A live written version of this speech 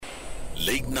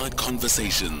Late Night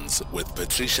Conversations with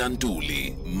Patricia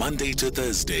Nduli, Monday to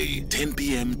Thursday, 10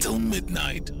 p.m. till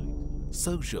midnight.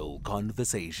 Social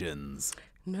Conversations.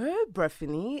 No,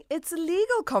 Brittany, it's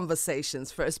legal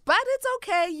conversations first, but it's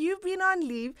okay. You've been on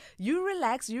leave. You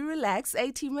relax.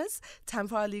 A-teamers, time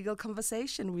for our legal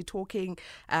conversation. We're talking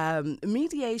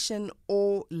mediation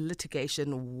or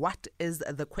litigation. What is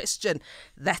the question?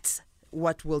 That's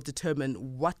what will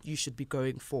determine what you should be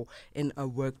going for in a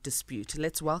work dispute.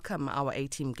 Let's welcome our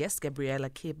A-team guest, Gabriella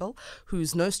Keeble,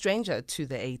 who's no stranger to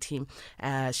the A-team.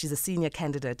 She's a senior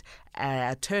candidate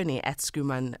attorney at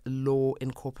Schoeman Law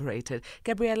Inc.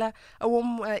 Gabriella, a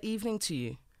warm evening to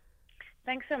you.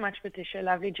 Thanks so much, Patricia.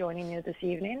 Lovely joining you this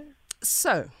evening.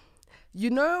 So, you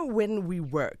know, when we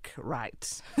work,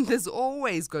 right, there's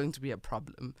always going to be a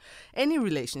problem. Any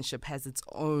relationship has its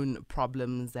own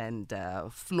problems and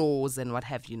flaws and what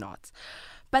have you not.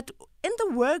 But in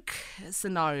the work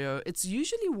scenario, it's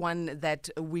usually one that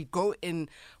we go in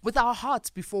with our hearts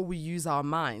before we use our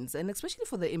minds, and especially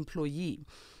for the employee,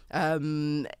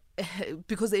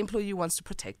 because the employee wants to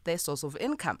protect their source of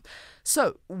income.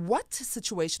 So what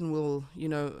situation will,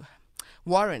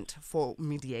 warrant for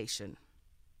mediation?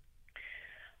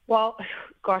 Well,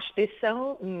 gosh, there's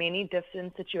so many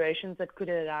different situations that could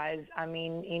arise. I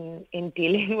mean, in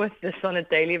dealing with this on a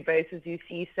daily basis, you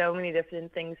see so many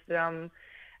different things, from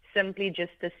simply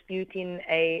just disputing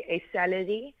a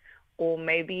salary or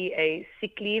maybe a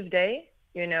sick leave day,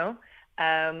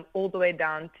 all the way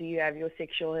down to you have your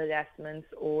sexual harassment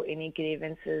or any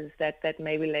grievances that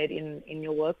may be laid in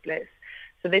your workplace.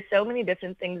 So there's so many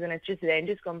different things, and it just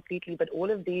ranges completely. But all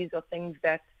of these are things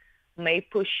that may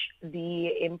push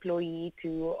the employee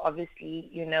to obviously,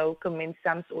 commence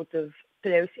some sort of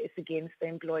process against the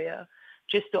employer,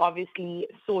 just to obviously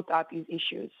sort out these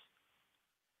issues.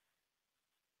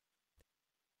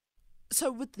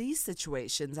 So with these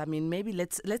situations, maybe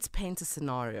let's paint a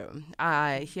scenario.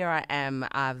 Here I am,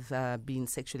 I've been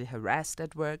sexually harassed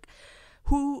at work.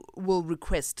 Who will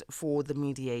request for the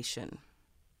mediation?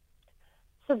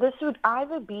 So this would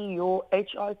either be your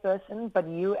HR person, but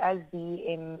you as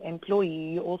the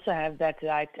employee, you also have that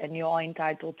right and you are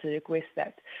entitled to request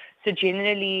that. So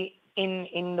generally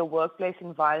in the workplace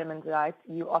environment, right,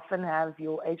 you often have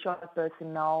your HR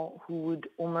personnel who would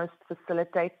almost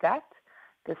facilitate that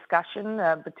discussion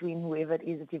between whoever it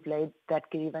is that you've laid that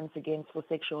grievance against for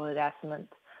sexual harassment.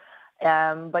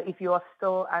 But if you are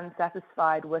still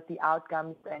unsatisfied with the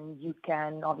outcomes, then you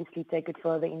can obviously take it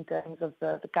further in terms of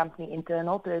the company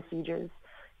internal procedures.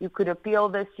 You could appeal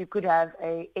this. You could have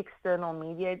an external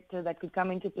mediator that could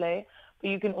come into play. But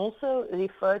you can also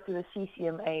refer to the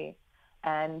CCMA.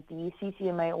 And the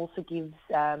CCMA also gives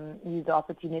you the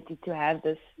opportunity to have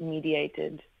this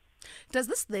mediated. Does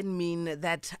this then mean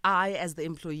that I, as the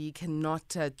employee,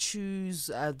 cannot choose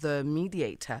the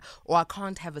mediator, or I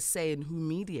can't have a say in who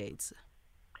mediates?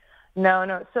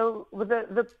 No. So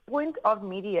the point of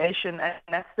mediation, and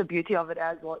that's the beauty of it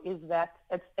as well, is that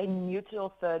it's a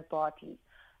neutral third party.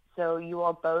 So you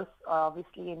are both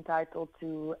obviously entitled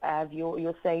to have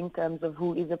your say in terms of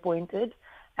who is appointed,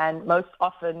 and most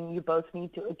often you both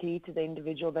need to agree to the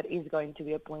individual that is going to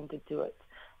be appointed to it.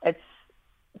 It's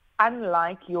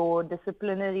unlike your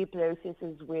disciplinary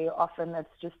processes, where often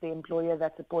it's just the employer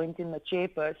that's appointing the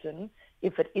chairperson,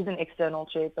 if it is an external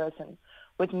chairperson.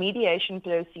 With mediation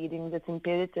proceedings, it's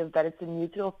imperative that it's a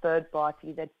neutral third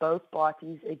party that both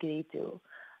parties agree to,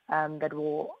 that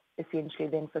will essentially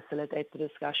then facilitate the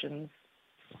discussions.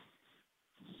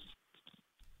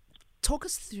 Talk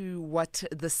us through what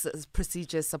this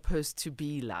procedure is supposed to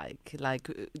be like.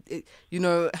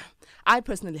 I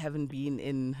personally haven't been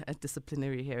in a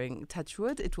disciplinary hearing. Touch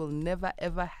wood, it will never,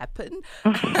 ever happen.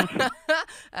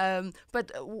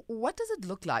 But what does it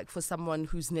look like for someone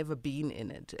who's never been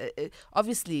in it?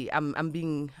 Obviously, I'm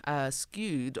being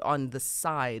skewed on the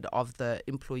side of the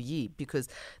employee because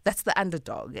that's the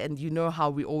underdog. And you know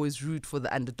how we always root for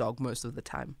the underdog most of the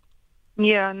time.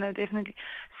 Yeah, no, definitely.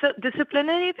 So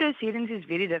disciplinary proceedings is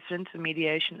very different from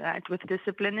mediation, right? With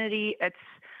disciplinary, it's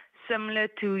similar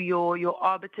to your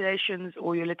arbitrations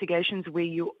or your litigations, where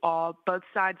both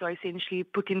sides are essentially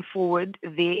putting forward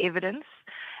their evidence,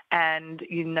 and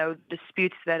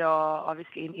disputes that are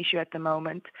obviously an issue at the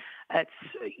moment. It's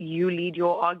you lead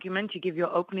your argument, you give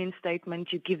your opening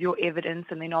statement, you give your evidence,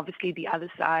 and then obviously the other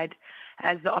side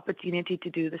has the opportunity to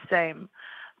do the same.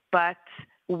 But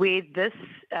where this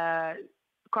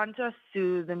contrasts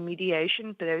to the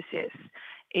mediation process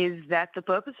is that the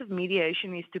purpose of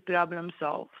mediation is to problem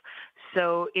solve.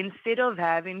 So instead of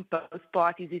having both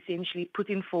parties essentially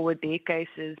putting forward their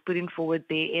cases, putting forward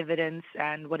their evidence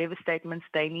and whatever statements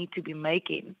they need to be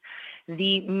making,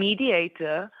 the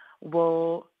mediator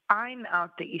will iron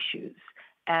out the issues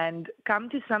and come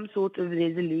to some sort of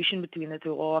resolution between the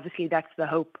two. Or obviously, that's the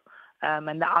hope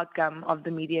and the outcome of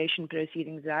the mediation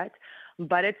proceedings, right?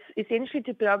 But it's essentially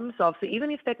to problem solve. So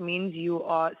even if that means you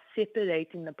are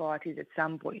separating the parties at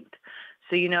some point.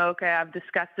 So, okay, I've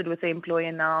discussed it with the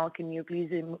employer now. Can you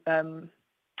please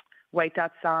wait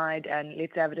outside and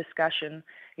let's have a discussion?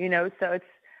 So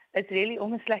it's really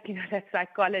almost like, that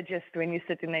psychologist when you're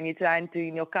sitting and you're trying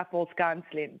to, couples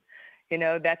counseling.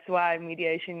 That's why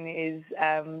mediation is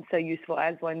so useful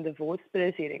as well in divorce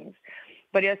proceedings.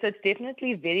 But so it's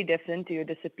definitely very different to your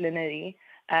disciplinary.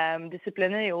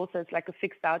 Disciplinary also is like a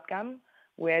fixed outcome,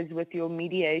 whereas with your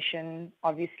mediation,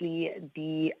 obviously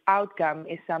the outcome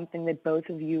is something that both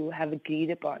of you have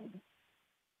agreed upon.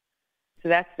 So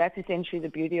that's essentially the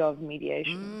beauty of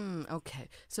mediation. Okay.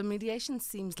 So mediation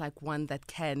seems like one that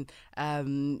can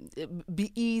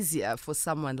be easier for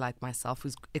someone like myself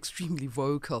who's extremely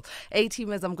vocal.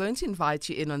 A-teamers, I'm going to invite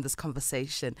you in on this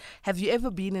conversation. Have you ever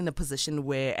been in a position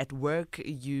where at work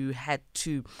you had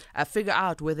to figure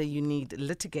out whether you need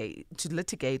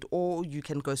litigate or you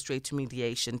can go straight to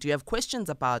mediation? Do you have questions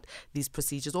about these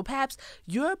procedures? Or perhaps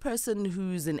you're a person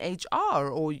who's in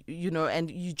HR or, and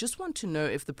you just want to know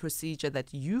if the procedure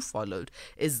that you followed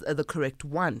is the correct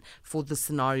one for the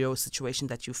scenario or situation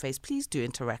that you face. Please do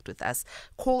interact with us.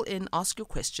 Call in, ask your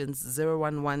questions,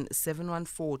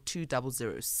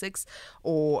 011-714-2006,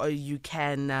 or you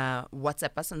can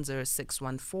WhatsApp us on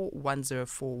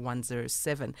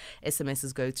 0614-104-107.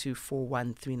 SMSs go to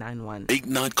 41391. Big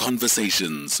Night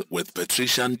Conversations with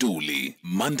Patricia Nduli,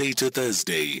 Monday to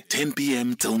Thursday, 10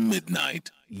 p.m. till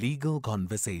midnight. Legal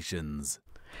Conversations.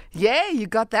 Yeah, you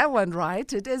got that one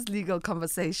right. It is Legal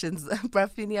Conversations.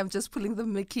 Brafini, I'm just pulling the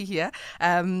Mickey here.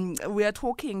 We are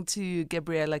talking to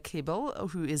Gabriella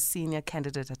Keeble, who is Senior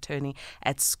Candidate Attorney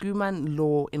at Schoeman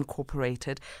Law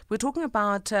Inc. We're talking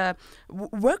about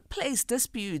workplace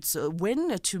disputes,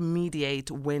 when to mediate,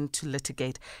 when to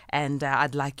litigate. And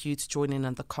I'd like you to join in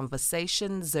on the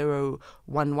conversation,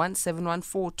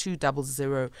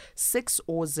 011-714-2006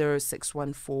 or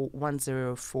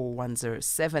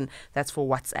 0614-104-107. That's for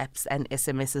WhatsApps, and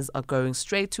SMSs are going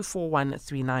straight to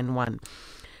 41391.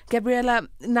 Gabriella,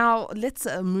 now let's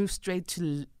move straight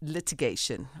to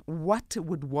litigation. What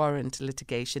would warrant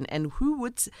litigation, and who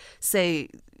would say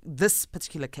this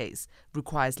particular case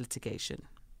requires litigation?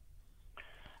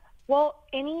 Well,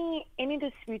 any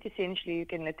dispute essentially you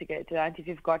can litigate, right, if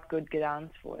you've got good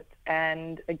grounds for it.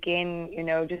 And again,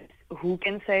 just who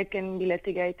can say it can be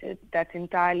litigated, that's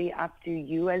entirely up to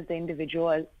you as the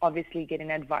individual, obviously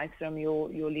getting advice from your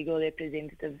legal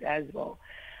representatives as well.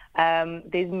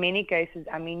 There's many cases.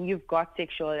 I mean, you've got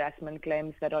sexual harassment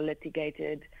claims that are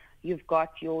litigated. You've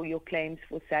got your claims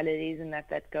for salaries and that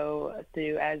go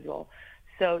through as well.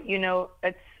 So,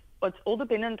 it's all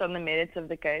dependent on the merits of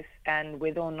the case and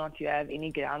whether or not you have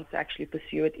any grounds to actually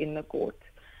pursue it in the court.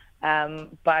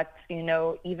 But,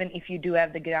 even if you do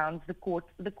have the grounds, the court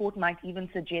might even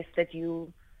suggest that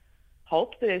you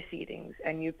halt proceedings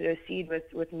and you proceed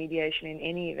with mediation in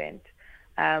any event.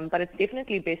 But it's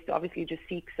definitely best to obviously just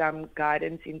seek some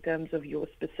guidance in terms of your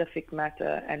specific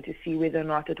matter and to see whether or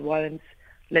not it warrants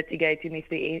litigating if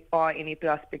there are any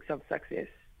prospects of success.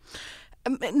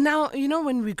 Now,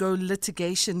 when we go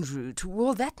litigation route,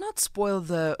 will that not spoil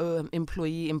the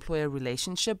employee-employer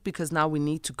relationship because now we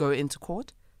need to go into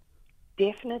court?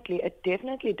 Definitely. It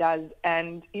definitely does.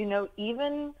 And,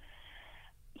 even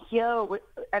here,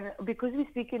 and because we're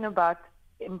speaking about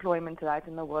employment right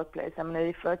in the workplace, I'm going to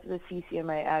refer to the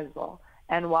CCMA as well.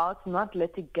 And while it's not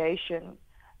litigation,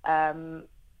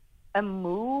 a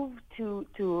move to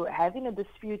having a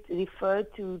dispute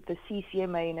referred to the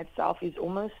CCMA in itself is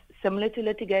almost similar to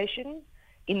litigation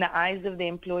in the eyes of the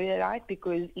employer, right?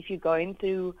 Because if you're going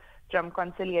through from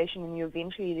conciliation and you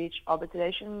eventually reach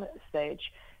arbitration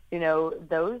stage,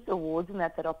 those awards and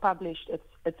that are published,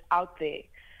 it's out there.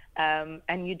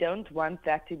 And you don't want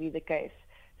that to be the case.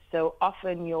 So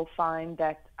often you'll find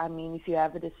that, if you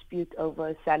have a dispute over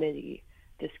a salary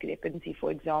discrepancy,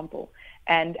 for example,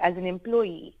 and as an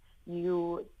employee,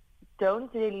 you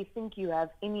don't really think you have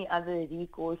any other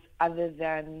recourse other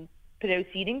than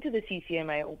proceeding to the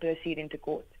CCMA or proceeding to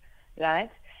court, right?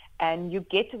 And you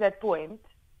get to that point,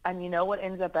 and what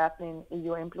ends up happening is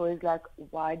your employer's like,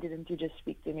 why didn't you just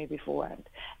speak to me beforehand?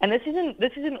 And this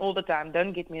isn't all the time,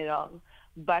 don't get me wrong,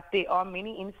 but there are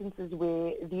many instances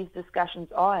where these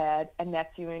discussions are had, and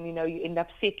that's when, you end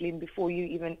up settling before you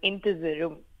even enter the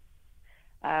room.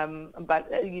 But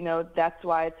that's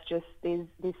why it's just,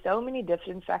 there's so many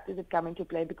different factors that come into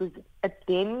play because it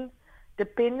then,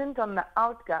 dependent on the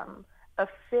outcome,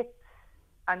 affects,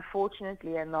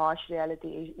 unfortunately, and the harsh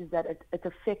reality is that it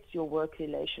affects your work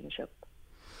relationship.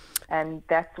 And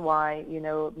that's why,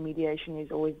 mediation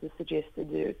is always the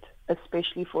suggested route,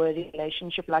 especially for a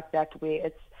relationship like that where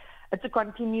it's a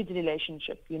continued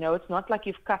relationship. It's not like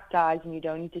you've cut ties and you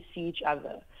don't need to see each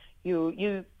other.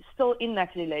 You're still in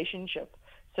that relationship.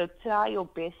 So try your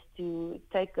best to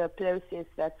take a process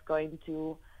that's going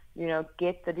to,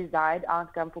 get the desired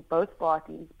outcome for both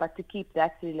parties, but to keep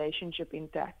that relationship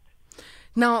intact.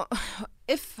 Now,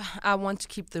 if I want to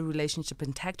keep the relationship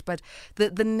intact, but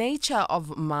the nature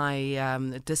of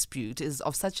my dispute is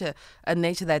of such a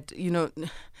nature that,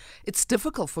 it's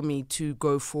difficult for me to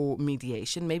go for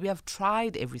mediation. Maybe I've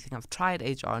tried everything. I've tried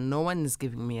HR. No one is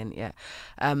giving me an ear.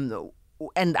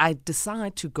 And I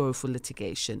decide to go for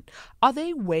litigation. Are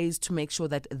there ways to make sure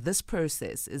that this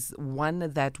process is one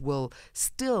that will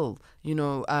still,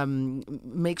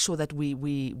 make sure that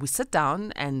we sit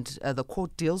down and the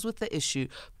court deals with the issue,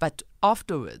 but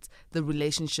afterwards the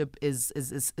relationship is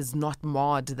not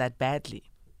marred that badly?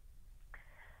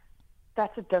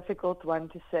 That's a difficult one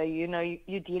to say.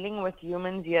 You're dealing with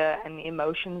humans here and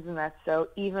emotions and that. So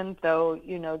even though,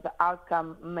 the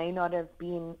outcome may not have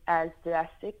been as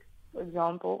drastic, for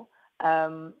example,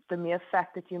 the mere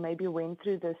fact that you maybe went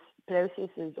through this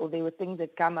processes or there were things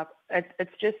that come up,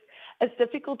 it's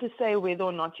difficult to say whether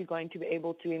or not you're going to be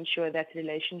able to ensure that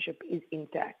relationship is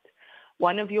intact.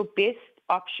 One of your best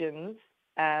options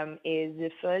is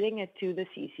referring it to the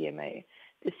CCMA.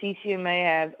 The CCMA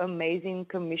have amazing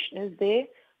commissioners there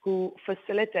who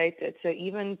facilitate it. So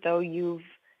even though you've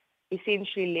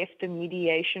essentially left the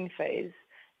mediation phase,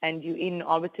 and you're in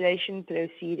arbitration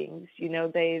proceedings,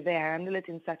 they handle it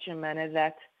in such a manner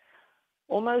that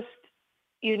almost,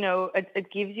 it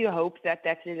gives you hope that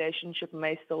that relationship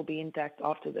may still be intact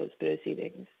after those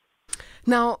proceedings.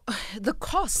 Now, the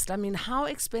cost, how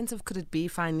expensive could it be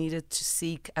if I needed to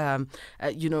seek,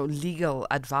 legal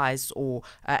advice or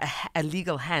a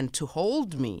legal hand to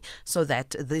hold me so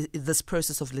that this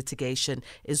process of litigation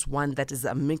is one that is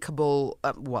amicable,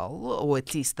 or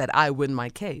at least that I win my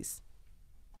case?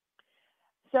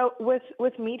 So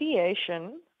with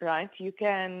mediation, right,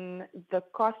 the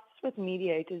costs with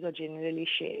mediators are generally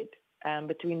shared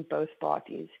between both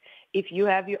parties. If you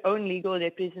have your own legal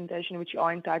representation, which you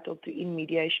are entitled to in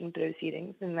mediation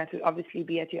proceedings, then that will obviously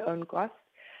be at your own cost.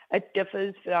 It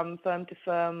differs from firm to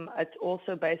firm. It's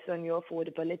also based on your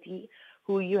affordability,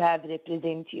 who you have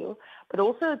represent you. But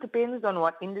also it depends on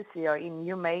what industry you're in.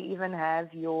 You may even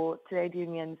have your trade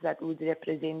unions that would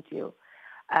represent you.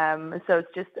 So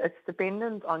it's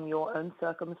dependent on your own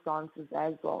circumstances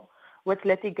as well. With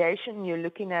litigation, you're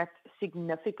looking at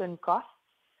significant costs,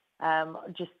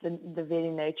 just the very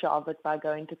nature of it by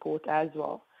going to court as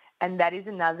well. And that is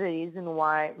another reason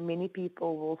why many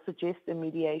people will suggest the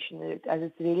mediation route, as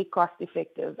it's really cost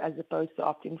effective as opposed to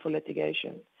opting for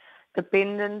litigation.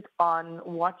 Dependent on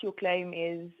what your claim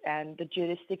is and the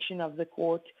jurisdiction of the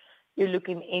court, you're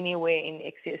looking anywhere in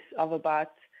excess of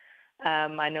about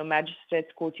I know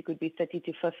magistrates court, you could be 30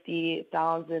 to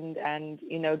 50,000, and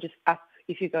just up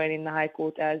if you're going in the High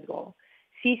Court as well.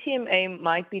 CCMA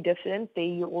might be different. There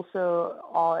you also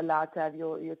are allowed to have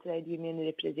your trade union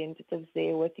representatives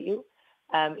there with you.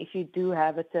 If you do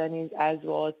have attorneys as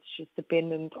well, it's just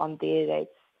dependent on their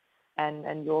rates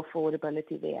and your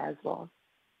affordability there as well.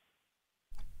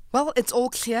 Well, it's all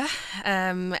clear,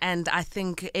 and I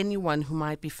think anyone who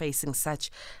might be facing such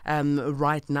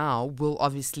right now will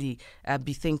obviously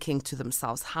be thinking to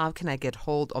themselves, how can I get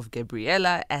hold of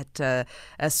Gabriella at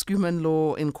Schoeman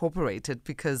Law Incorporated,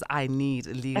 because I need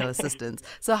legal assistance.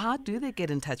 So how do they get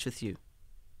in touch with you?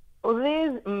 Well,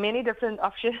 there's many different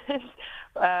options.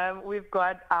 We've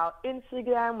got our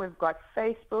Instagram, we've got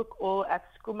Facebook, all at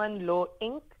Schoeman Law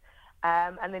Inc.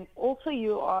 And then also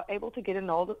you are able to get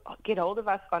hold of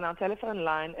us on our telephone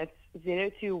line. It's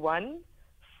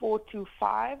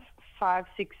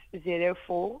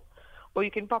 021-425-5604. Or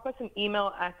you can pop us an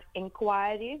email at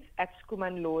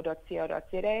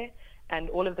inquiries@schoemanlaw.co.za. And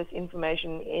all of this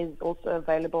information is also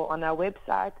available on our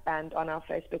website and on our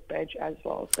Facebook page as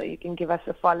well. So you can give us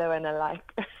a follow and a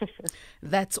like.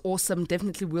 That's awesome.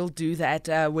 Definitely will do that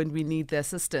when we need the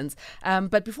assistance.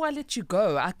 But before I let you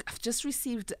go, I've just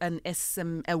received a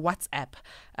WhatsApp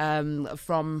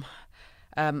from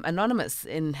Anonymous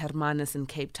in Hermanus in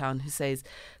Cape Town, who says,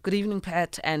 "Good evening,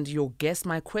 Pat, and your guest.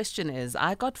 My question is,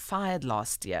 I got fired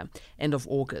last year, end of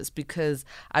August, because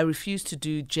I refused to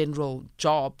do general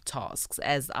job tasks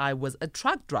as I was a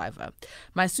truck driver.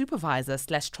 My supervisor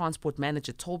 / transport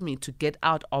manager told me to get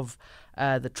out of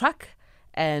the truck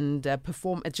and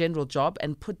perform a general job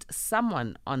and put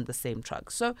someone on the same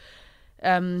truck. So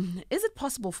Is it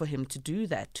possible for him to do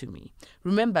that to me?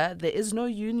 Remember, there is no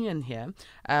union here.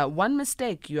 One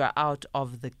mistake, you are out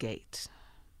of the gate.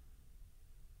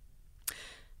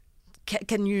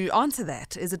 Can you answer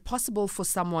that? Is it possible for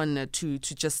someone to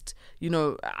just,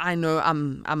 I know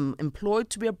I'm employed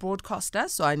to be a broadcaster,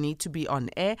 so I need to be on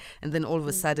air, and then all of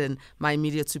a sudden my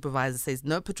immediate supervisor says,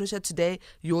 no, Patricia, today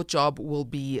your job will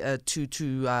be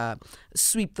to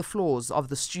sweep the floors of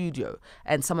the studio,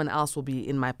 and someone else will be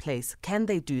in my place. Can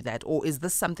they do that, or is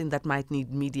this something that might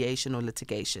need mediation or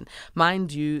litigation?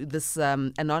 Mind you, this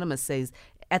anonymous says,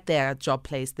 at their job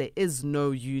place, there is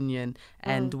no union,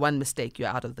 and one mistake, you're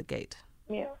out of the gate.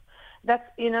 Yeah, that's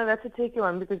a tricky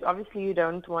one, because obviously you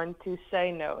don't want to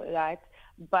say no, right?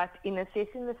 But in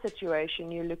assessing the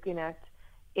situation, you're looking at,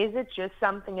 is it just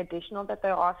something additional that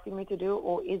they're asking me to do,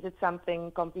 or is it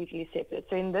something completely separate?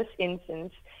 So in this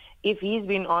instance, if he's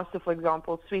been asked to, for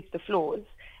example, sweep the floors,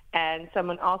 and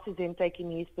someone else is then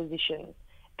taking his position,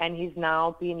 and he's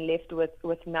now being left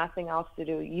with nothing else to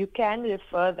do, you can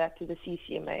refer that to the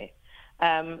CCMA.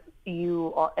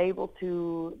 You are able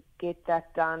to get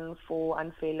that done for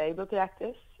unfair labor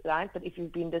practice, right? But if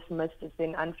you've been dismissed, it's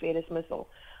then unfair dismissal.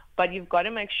 But you've got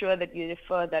to make sure that you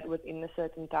refer that within a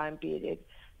certain time period.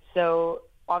 So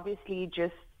obviously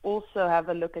just also have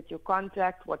a look at your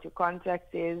contract, what your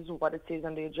contract is, what it says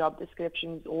under your job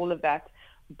descriptions, all of that.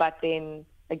 But then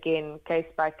again, case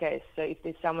by case. So if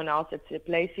there's someone else that's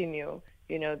replacing you,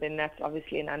 then that's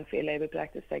obviously an unfair labor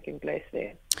practice taking place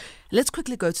there. Let's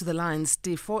quickly go to the lines.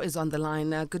 Tifo is on the line.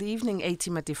 Good evening,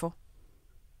 Atima Tifo.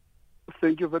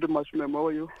 Thank you very much, ma'am. How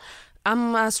are you?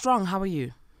 I'm strong. How are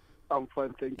you? I'm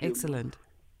fine, thank you. Excellent.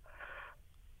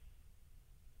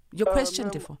 Your question,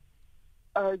 Tifo?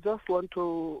 I just want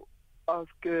to ask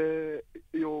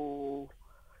your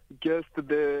guest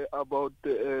there about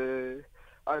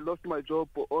I lost my job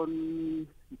on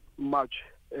March.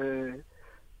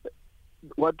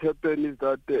 What happened is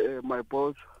that my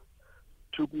boss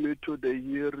took me to the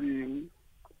hearing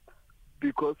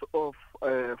because of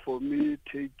for me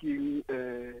taking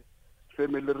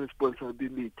family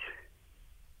responsibility.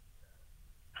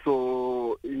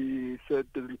 So he said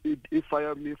he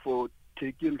fired me for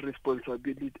taking family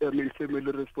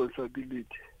responsibility.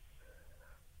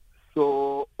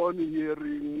 So on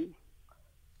hearing,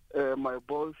 my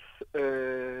boss,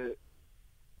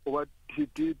 what he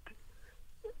did,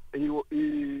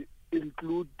 he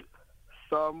include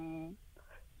some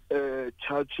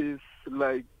charges,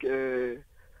 like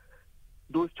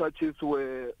those charges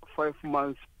were 5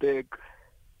 months back.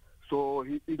 So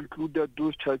he included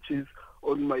those charges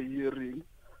on my hearing.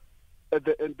 At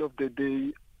the end of the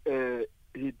day,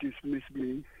 he dismissed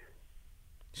me.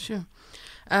 Sure.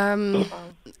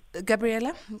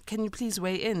 Gabriella, can you please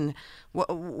weigh in?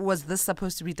 Was this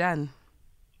supposed to be done?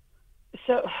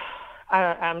 So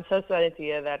I'm so sorry to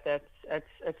hear that.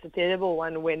 It's a terrible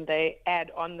one when they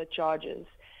add on the charges.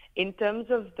 In terms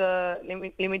of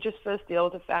let me just first deal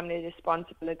with the family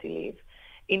responsibility leave.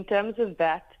 In terms of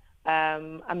that,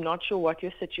 I'm not sure what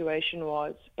your situation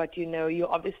was, but you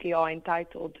obviously are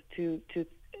entitled to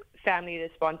family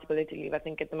responsibility leave. I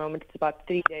think at the moment it's about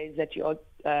 3 days that you're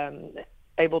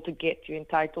able to get, you're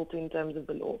entitled to in terms of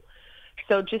the law.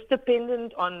 So just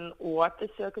dependent on what the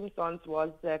circumstance was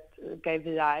that gave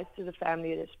rise to the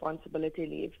family responsibility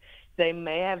leave, they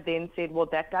may have then said, well,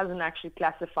 that doesn't actually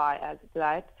classify as it,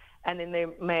 right? And then they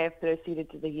may have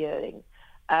proceeded to the hearing.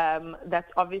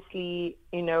 That's obviously,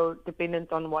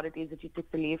 dependent on what it is that you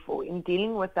took the leave for. In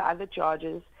dealing with the other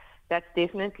charges, that's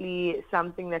definitely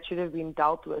something that should have been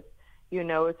dealt with.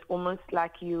 It's almost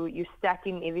like you're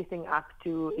stacking everything up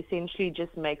to essentially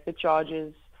just make the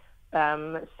charges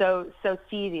so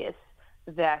serious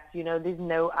that, there's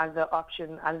no other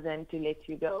option other than to let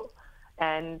you go.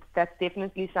 And that's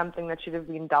definitely something that should have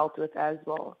been dealt with as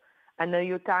well. I know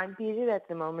your time period at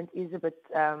the moment is a bit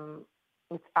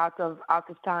it's out of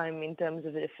time in terms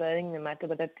of referring the matter,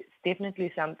 but that's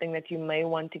definitely something that you may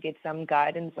want to get some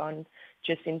guidance on,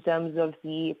 just in terms of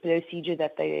the procedure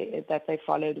that they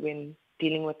followed when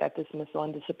dealing with that dismissal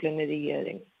and disciplinary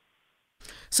hearing.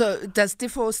 So does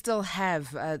Tifo still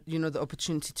have, the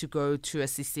opportunity to go to a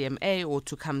CCMA or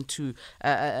to come to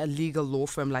a legal law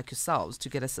firm like yourselves to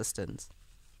get assistance?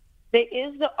 There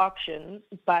is the option,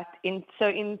 but in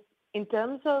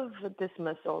terms of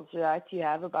dismissals, right, you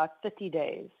have about 30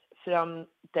 days from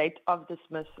date of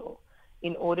dismissal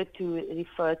in order to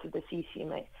refer to the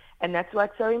CCMA. And that's why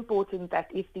it's so important that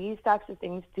if these types of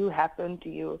things do happen to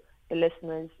you, the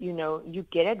listeners, you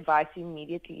get advice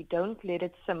immediately. Don't let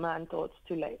it simmer until it's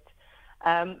too late.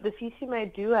 The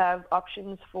CCMA do have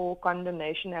options for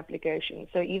condemnation applications.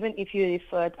 So even if you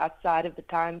referred outside of the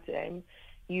time frame,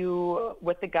 you,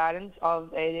 with the guidance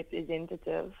of a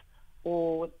representative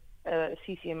or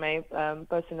CCMA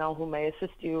personnel who may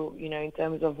assist you, in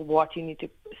terms of what you need to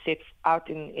set out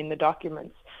in the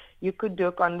documents, you could do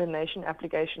a condemnation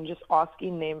application just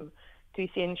asking them to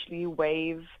essentially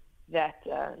waive that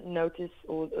notice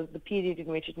or the period in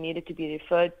which it needed to be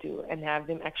referred to and have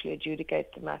them actually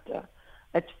adjudicate the matter.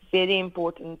 It's very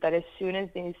important that as soon as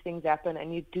these things happen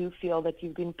and you do feel that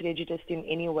you've been prejudiced in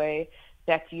any way,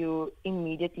 that you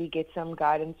immediately get some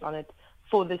guidance on it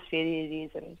for this very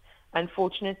reason.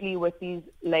 Unfortunately, with these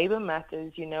labor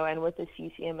matters, and with the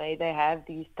CCMA, they have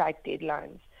these tight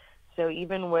deadlines. So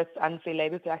even with unfair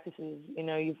labor practices,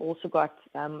 you've also got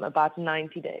about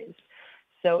 90 days.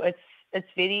 So it's a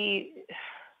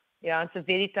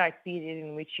very tight period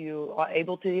in which you are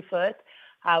able to refer it.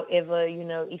 However,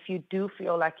 if you do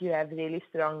feel like you have really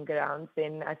strong grounds,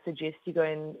 then I suggest you go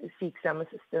and seek some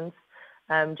assistance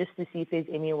just to see if there's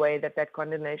any way that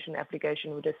condemnation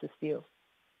application would assist you.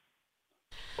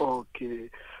 Okay.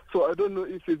 So I don't know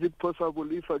if is it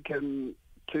possible if I can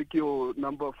take your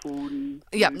number phone.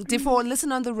 Yeah, therefore,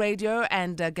 listen on the radio,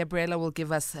 and Gabriella will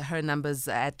give us her numbers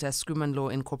at Schoeman Law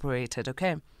Incorporated,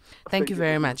 okay? Thank you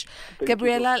very much.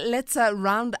 Gabriella, let's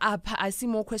round up. I see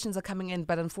more questions are coming in,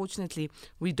 but unfortunately,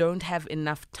 we don't have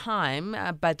enough time.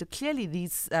 But clearly,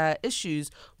 these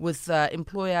issues with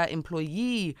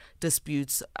employer-employee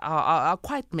disputes are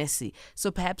quite messy.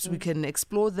 So perhaps we can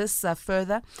explore this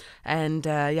further, and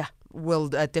we'll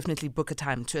definitely book a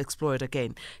time to explore it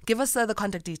again. Give us the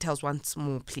contact details once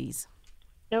more, please.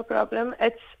 No problem.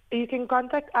 You can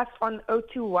contact us on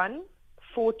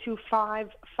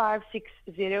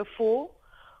 021-425-5604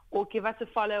 or give us a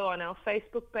follow on our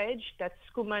Facebook page. That's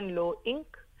Schoeman Law Inc.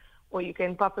 Or you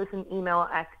can pop us an email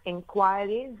at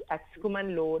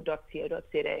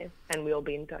inquiries@schoemanlaw.co.za and we'll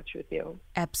be in touch with you.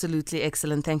 Absolutely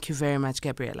excellent. Thank you very much,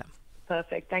 Gabriella.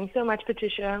 Perfect. Thanks so much,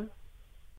 Patricia.